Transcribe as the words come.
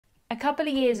A couple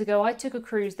of years ago, I took a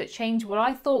cruise that changed what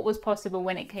I thought was possible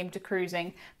when it came to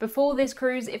cruising. Before this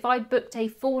cruise, if I'd booked a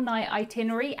 4-night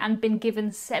itinerary and been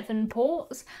given 7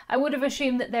 ports, I would have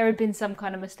assumed that there had been some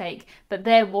kind of mistake, but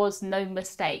there was no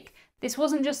mistake. This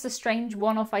wasn't just a strange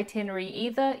one-off itinerary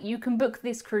either, you can book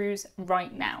this cruise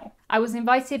right now. I was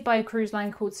invited by a cruise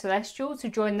line called Celestyal to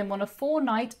join them on a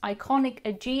 4-night iconic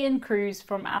Aegean cruise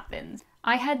from Athens.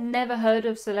 I had never heard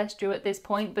of Celestyal at this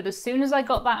point, but as soon as I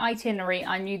got that itinerary,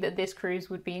 I knew that this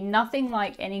cruise would be nothing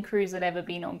like any cruise I'd ever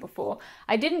been on before.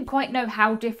 I didn't quite know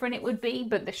how different it would be,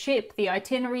 but the ship, the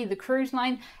itinerary, the cruise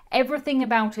line, everything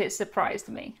about it surprised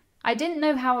me. I didn't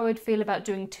know how I would feel about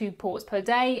doing 2 ports per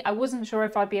day. I wasn't sure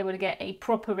if I'd be able to get a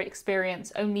proper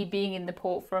experience only being in the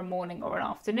port for a morning or an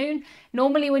afternoon.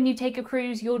 Normally when you take a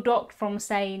cruise, you're docked from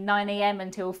say 9 AM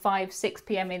until 5-6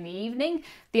 PM in the evening.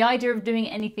 The idea of doing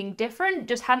anything different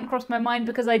just hadn't crossed my mind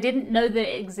because I didn't know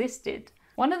that it existed.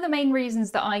 One of the main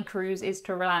reasons that I cruise is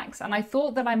to relax, and I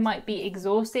thought that I might be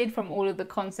exhausted from all of the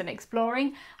constant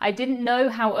exploring. I didn't know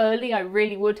how early I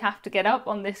really would have to get up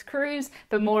on this cruise,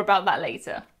 but more about that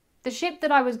later. The ship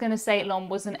that I was going to sail on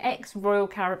was an ex-Royal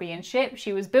Caribbean ship.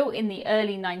 She was built in the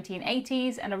early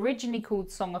 1980s and originally called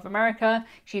Song of America.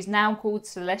 She's now called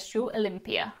Celestyal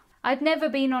Olympia. I'd never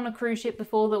been on a cruise ship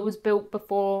before that was built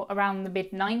before around the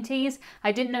mid-90s.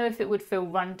 I didn't know if it would feel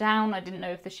run down, I didn't know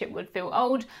if the ship would feel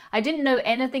old. I didn't know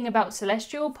anything about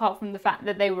Celestyal apart from the fact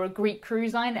that they were a Greek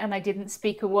cruise line and I didn't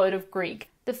speak a word of Greek.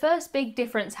 The first big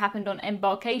difference happened on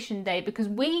embarkation day because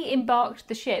we embarked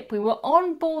the ship, we were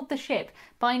on board the ship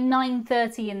by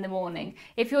 9:30 in the morning.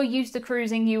 If you're used to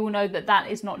cruising, you will know that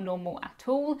that is not normal at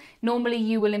all. Normally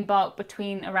you will embark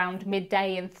between around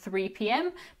midday and 3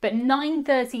 PM, but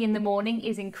 9:30 in the morning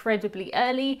is incredibly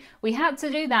early. We had to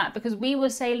do that because we were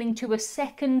sailing to a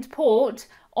second port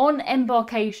on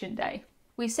embarkation day.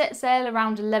 We set sail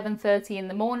around 11:30 in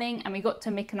the morning and we got to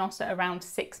Mykonos at around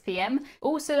 6 PM.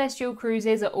 All Celestyal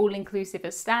cruises are all-inclusive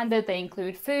as standard. They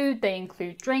include food, they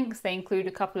include drinks, they include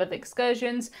a couple of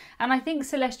excursions, and I think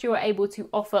Celestyal are able to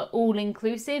offer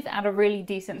all-inclusive at a really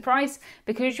decent price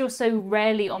because you're so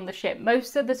rarely on the ship.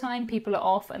 Most of the time people are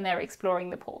off and they're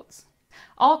exploring the ports.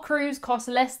 Our cruise cost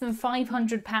less than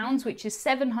 £500, which is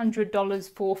 $700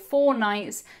 for 4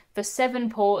 nights, for 7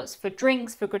 ports, for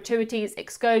drinks, for gratuities,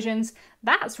 excursions.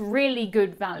 That's really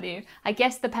good value. I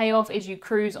guess the payoff is you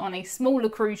cruise on a smaller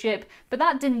cruise ship, but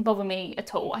that didn't bother me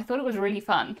at all. I thought it was really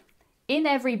fun. In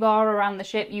every bar around the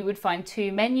ship you would find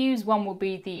 2 menus. One would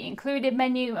be the included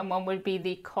menu and one would be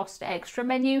the cost extra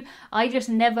menu. I just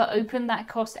never opened that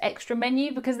cost extra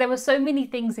menu because there were so many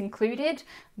things included.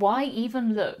 Why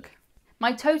even look?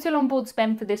 My total onboard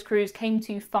spend for this cruise came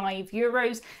to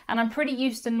 €5, and I'm pretty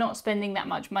used to not spending that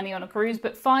much money on a cruise,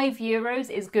 but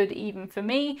 €5 is good even for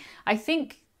me. I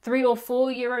think €3 or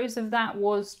 €4 of that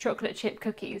was chocolate chip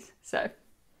cookies, so.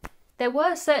 There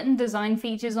were certain design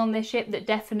features on this ship that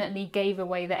definitely gave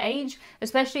away the age,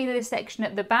 especially this section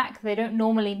at the back. They don't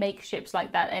normally make ships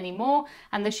like that anymore,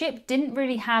 and the ship didn't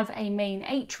really have a main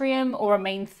atrium or a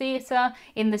main theatre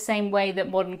in the same way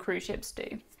that modern cruise ships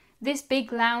do. This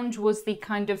big lounge was the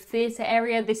kind of theatre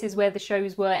area. This is where the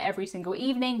shows were every single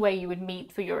evening, where you would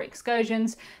meet for your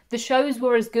excursions. The shows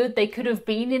were as good. They could have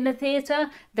been in a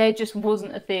theatre. There just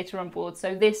wasn't a theatre on board.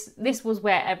 So this was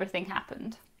where everything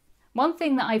happened. One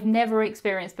thing that I've never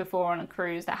experienced before on a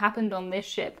cruise that happened on this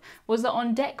ship was that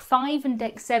on deck 5 and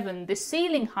deck 7, the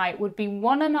ceiling height would be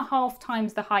 1.5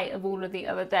 times the height of all of the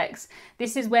other decks.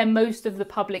 This is where most of the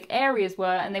public areas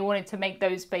were, and they wanted to make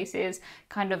those spaces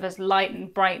kind of as light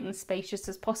and bright and spacious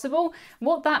as possible.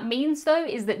 What that means though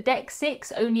is that deck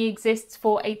 6 only exists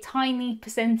for a tiny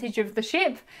percentage of the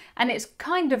ship, and it's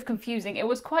kind of confusing. It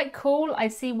was quite cool, I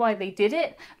see why they did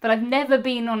it, but I've never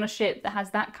been on a ship that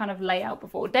has that kind of layout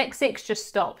before. Deck 6 just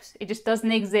stops. It just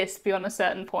doesn't exist beyond a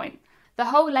certain point. The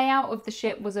whole layout of the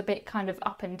ship was a bit kind of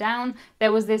up and down.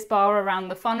 There was this bar around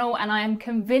the funnel, and I am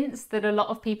convinced that a lot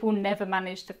of people never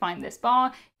managed to find this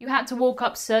bar. You had to walk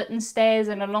up certain stairs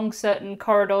and along certain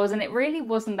corridors, and it really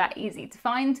wasn't that easy to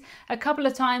find. A couple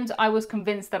of times I was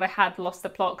convinced that I had lost the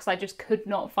plot because I just could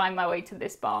not find my way to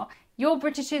this bar. Your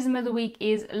Britishism of the week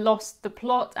is lost the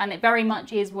plot, and it very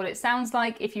much is what it sounds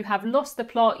like. If you have lost the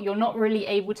plot, you're not really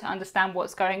able to understand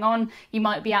what's going on. You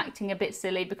might be acting a bit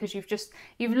silly because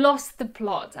you've lost the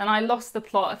plot, and I lost the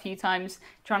plot a few times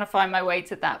trying to find my way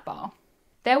to that bar.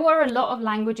 There were a lot of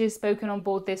languages spoken on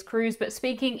board this cruise, but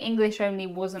speaking English only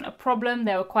wasn't a problem.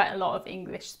 There were quite a lot of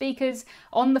English speakers.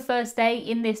 On the first day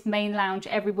in this main lounge,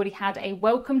 everybody had a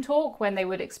welcome talk when they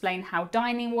would explain how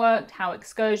dining worked, how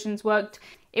excursions worked.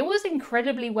 It was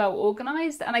incredibly well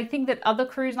organised, and I think that other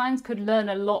cruise lines could learn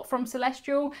a lot from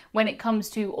Celestyal when it comes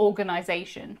to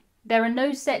organisation. There are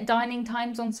no set dining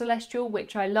times on Celestial,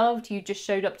 which I loved. You just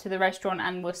showed up to the restaurant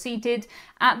and were seated.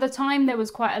 At the time, there was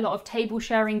quite a lot of table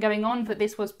sharing going on, but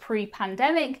this was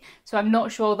pre-pandemic, so I'm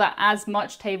not sure that as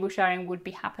much table sharing would be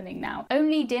happening now.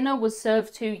 Only dinner was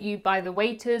served to you by the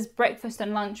waiters. Breakfast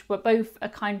and lunch were both a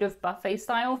kind of buffet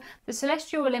style. The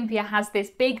Celestial Olympia has this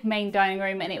big main dining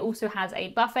room and it also has a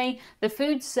buffet. The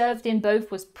food served in both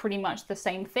was pretty much the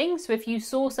same thing, so if you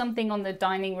saw something on the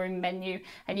dining room menu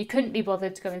and you couldn't be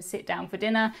bothered to go and sit down for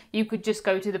dinner, you could just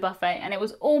go to the buffet and it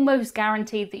was almost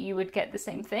guaranteed that you would get the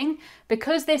same thing.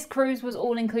 Because this cruise was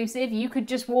all inclusive, you could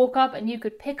just walk up and you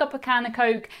could pick up a can of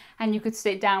Coke and you could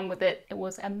sit down with it. It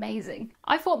was amazing.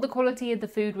 I thought the quality of the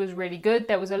food was really good.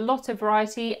 There was a lot of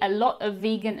variety, a lot of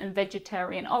vegan and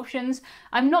vegetarian options.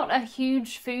 I'm not a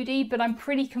huge foodie, but I'm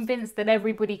pretty convinced that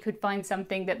everybody could find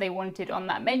something that they wanted on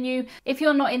that menu. If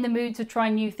you're not in the mood to try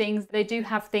new things, they do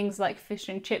have things like fish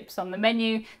and chips on the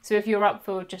menu, so if you're up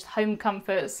for just home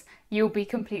comforts, you'll be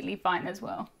completely fine as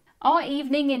well. Our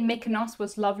evening in Mykonos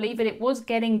was lovely, but it was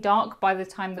getting dark by the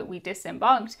time that we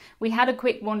disembarked. We had a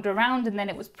quick wander around and then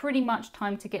it was pretty much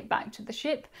time to get back to the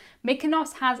ship.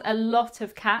 Mykonos has a lot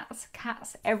of cats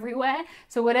everywhere.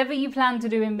 So whatever you plan to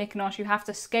do in Mykonos, you have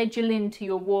to schedule into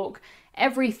your walk.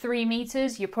 Every 3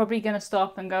 meters, you're probably going to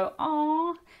stop and go,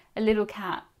 "Aw, a little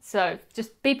cat." So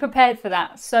just be prepared for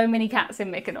that. So many cats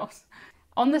in Mykonos.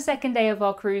 On the second day of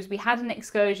our cruise, we had an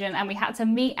excursion and we had to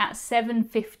meet at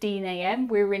 7:15 a.m.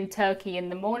 We were in Turkey in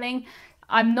the morning.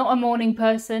 I'm not a morning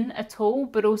person at all,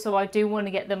 but also I do want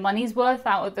to get the money's worth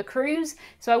out of the cruise,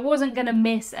 so I wasn't going to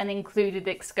miss an included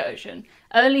excursion.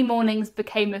 Early mornings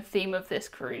became a theme of this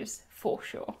cruise, for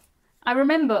sure. I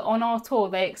remember on our tour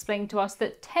they explained to us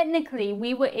that technically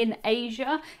we were in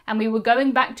Asia and we were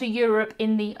going back to Europe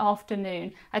in the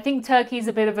afternoon. I think Turkey's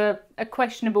a bit of a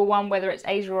questionable one whether it's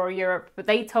Asia or Europe, but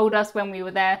they told us when we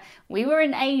were there we were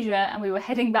in Asia and we were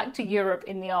heading back to Europe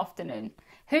in the afternoon.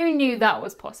 Who knew that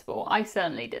was possible? I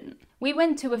certainly didn't. We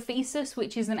went to Ephesus,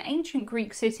 which is an ancient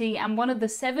Greek city and one of the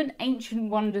 7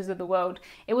 ancient wonders of the world.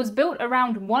 It was built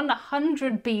around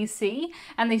 100 BC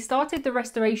and they started the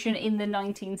restoration in the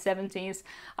 1970s.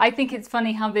 I think it's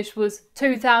funny how this was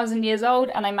 2,000 years old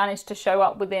and I managed to show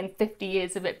up within 50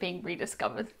 years of it being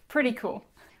rediscovered. Pretty cool.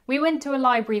 We went to a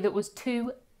library that was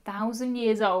 2,000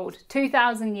 years old.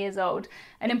 2,000 years old.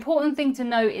 An important thing to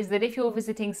note is that if you're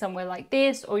visiting somewhere like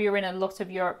this or you're in a lot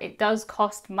of Europe, it does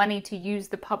cost money to use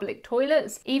the public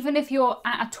toilets. Even if you're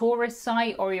at a tourist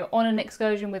site or you're on an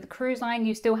excursion with a cruise line,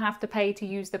 you still have to pay to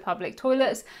use the public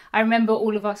toilets. I remember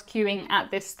all of us queuing at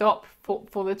this stop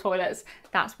for the toilets.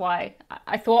 That's why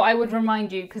I thought I would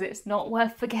remind you, because it's not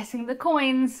worth forgetting the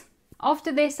coins.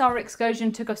 After this, our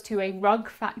excursion took us to a rug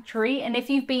factory, and if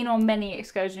you've been on many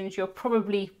excursions, you're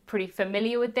probably pretty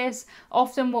familiar with this.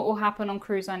 Often what will happen on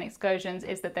cruise line excursions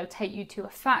is that they'll take you to a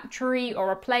factory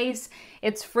or a place.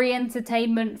 It's free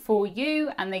entertainment for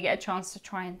you, and they get a chance to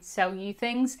try and sell you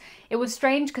things. It was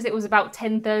strange because it was about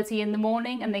 10:30 in the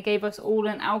morning, and they gave us all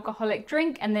an alcoholic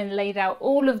drink and then laid out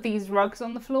all of these rugs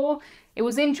on the floor. It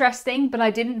was interesting, but I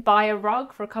didn't buy a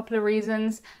rug for a couple of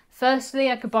reasons. Firstly,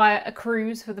 I could buy a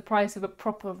cruise for the price of a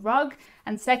proper rug,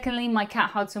 and secondly, my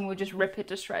cat Hudson would just rip it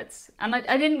to shreds. And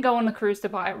I didn't go on the cruise to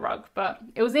buy a rug, but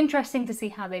it was interesting to see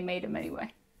how they made them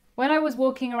anyway. When I was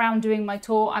walking around doing my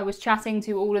tour, I was chatting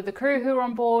to all of the crew who were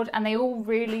on board, and they all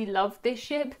really loved this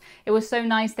ship. It was so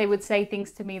nice. They would say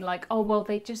things to me like, "Oh, well,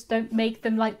 they just don't make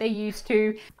them like they used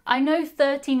to." I know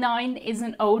 39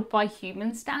 isn't old by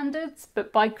human standards,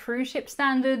 but by cruise ship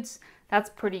standards,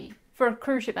 for a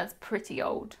cruise ship, that's pretty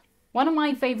old. One of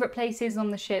my favourite places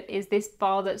on the ship is this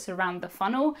bar that's around the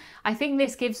funnel. I think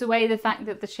this gives away the fact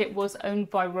that the ship was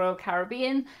owned by Royal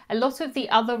Caribbean. A lot of the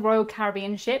other Royal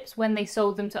Caribbean ships, when they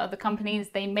sold them to other companies,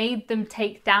 they made them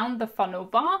take down the funnel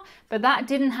bar, but that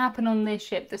didn't happen on this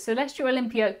ship. The Celestyal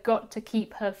Olympia got to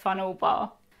keep her funnel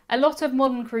bar. A lot of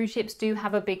modern cruise ships do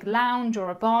have a big lounge or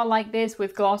a bar like this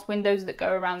with glass windows that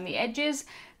go around the edges.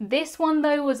 This one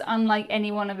though was unlike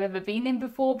anyone I've ever been in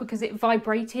before because it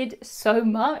vibrated so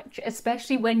much,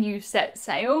 especially when you set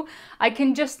sail. I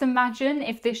can just imagine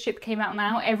if this ship came out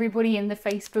now, everybody in the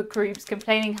Facebook groups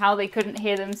complaining how they couldn't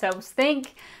hear themselves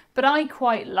think. But I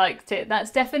quite liked it.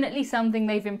 That's definitely something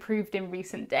they've improved in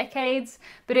recent decades,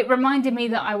 but it reminded me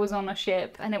that I was on a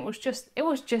ship and it was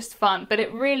just fun, but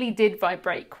it really did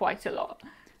vibrate quite a lot.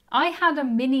 I had a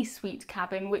mini suite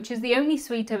cabin, which is the only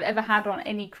suite I've ever had on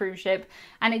any cruise ship,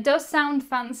 and it does sound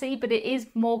fancy, but it is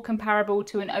more comparable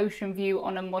to an ocean view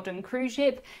on a modern cruise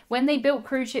ship. When they built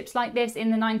cruise ships like this in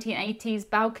the 1980s,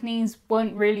 balconies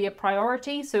weren't really a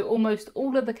priority, so almost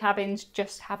all of the cabins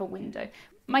just have a window,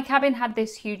 My cabin had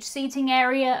this huge seating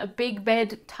area, a big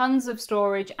bed, tons of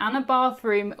storage, and a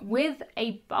bathroom with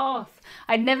a bath.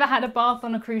 I'd never had a bath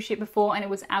on a cruise ship before, and it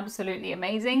was absolutely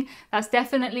amazing. That's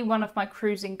definitely one of my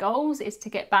cruising goals, is to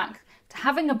get back to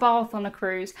having a bath on a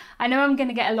cruise. I know I'm going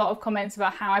to get a lot of comments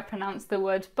about how I pronounce the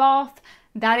word bath.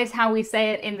 That is how we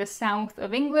say it in the south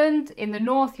of England. In the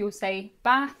north, you'll say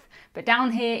bath, but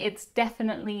down here, it's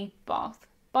definitely bath.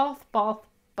 Bath, bath,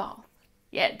 bath.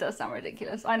 Yeah, it does sound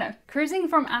ridiculous, I know. Cruising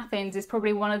from Athens is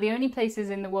probably one of the only places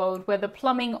in the world where the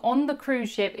plumbing on the cruise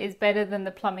ship is better than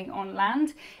the plumbing on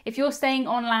land. If you're staying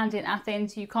on land in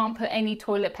Athens, you can't put any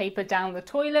toilet paper down the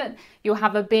toilet. You'll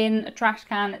have a bin, a trash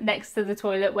can next to the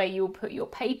toilet where you'll put your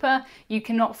paper. You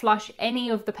cannot flush any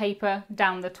of the paper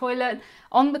down the toilet.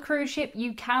 On the cruise ship,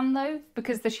 you can though,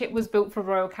 because the ship was built for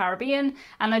Royal Caribbean,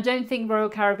 and I don't think Royal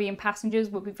Caribbean passengers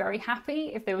would be very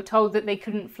happy if they were told that they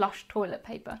couldn't flush toilet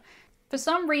paper. For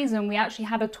some reason, we actually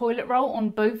had a toilet roll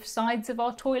on both sides of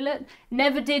our toilet.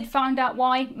 Never did find out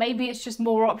why. Maybe it's just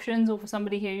more options, or for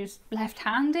somebody who's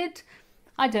left-handed.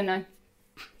 I don't know.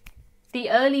 The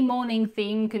early morning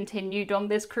theme continued on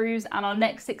this cruise, and our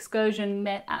next excursion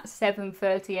met at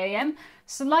 7:30 a.m.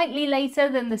 Slightly later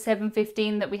than the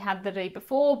 7:15 that we had the day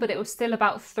before, but it was still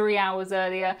about 3 hours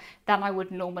earlier than I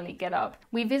would normally get up.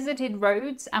 We visited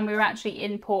Rhodes, and we were actually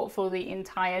in port for the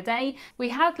entire day. We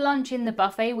had lunch in the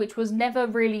buffet, which was never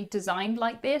really designed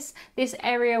like this. This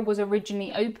area was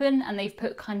originally open, and they've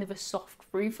put kind of a soft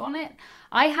roof on it.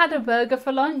 I had a burger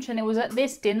for lunch, and it was at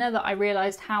this dinner that I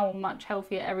realised how much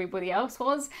healthier everybody else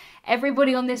was.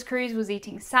 Everybody on this cruise was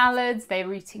eating salads, they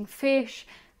were eating fish.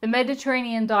 The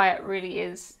Mediterranean diet really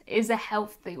is a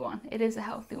healthy one. It is a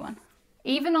healthy one.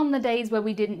 Even on the days where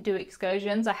we didn't do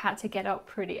excursions, I had to get up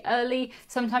pretty early.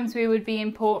 Sometimes we would be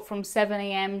in port from 7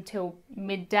 a.m. till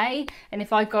midday, and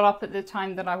if I got up at the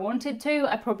time that I wanted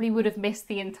to, I probably would have missed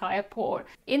the entire port.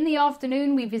 In the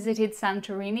afternoon, we visited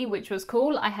Santorini, which was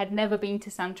cool. I had never been to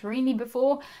Santorini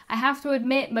before. I have to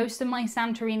admit, most of my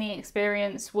Santorini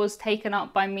experience was taken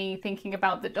up by me thinking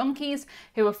about the donkeys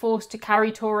who were forced to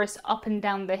carry tourists up and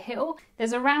down the hill.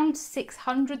 There's around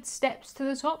 600 steps to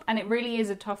the top, and it really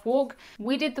is a tough walk.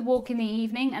 We did the walk in the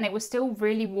evening, and it was still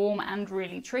really warm and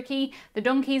really tricky. The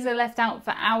donkeys are left out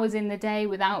for hours in the day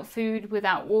without food,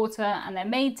 without water, and they're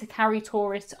made to carry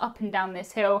tourists up and down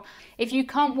this hill. If you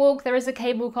can't walk, there is a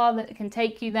cable car that can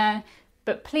take you there,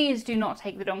 but please do not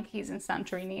take the donkeys in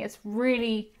Santorini. It's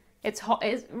really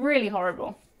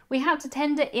horrible. We had to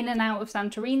tender in and out of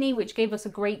Santorini, which gave us a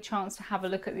great chance to have a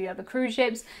look at the other cruise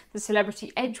ships. The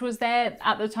Celebrity Edge was there.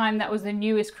 At the time, that was the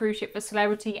newest cruise ship for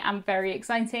Celebrity and very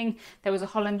exciting. There was a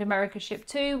Holland America ship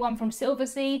too, one from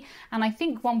Silversea, and I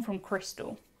think one from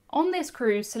Crystal. On this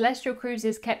cruise, Celestial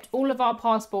Cruises kept all of our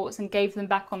passports and gave them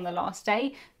back on the last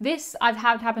day. This I've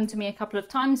had happen to me a couple of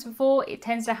times before. It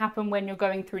tends to happen when you're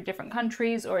going through different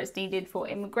countries or it's needed for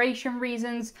immigration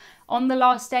reasons. On the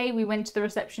last day, we went to the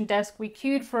reception desk. We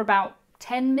queued for about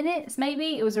 10 minutes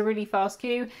maybe, it was a really fast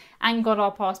queue, and got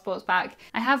our passports back.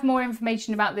 I have more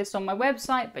information about this on my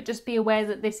website, but just be aware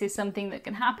that this is something that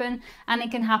can happen, and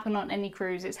it can happen on any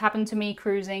cruise. It's happened to me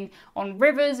cruising on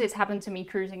rivers, it's happened to me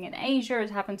cruising in Asia,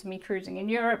 it's happened to me cruising in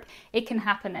Europe. It can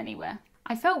happen anywhere.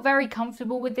 I felt very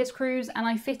comfortable with this cruise, and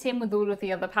I fit in with all of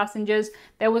the other passengers.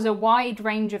 There was a wide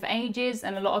range of ages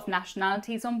and a lot of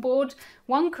nationalities on board.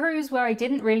 One cruise where I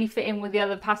didn't really fit in with the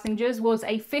other passengers was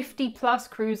a 50+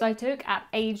 cruise I took at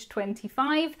age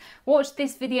 25. Watch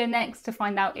this video next to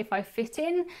find out if I fit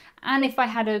in and if I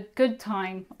had a good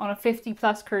time on a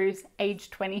 50+ cruise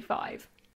age 25.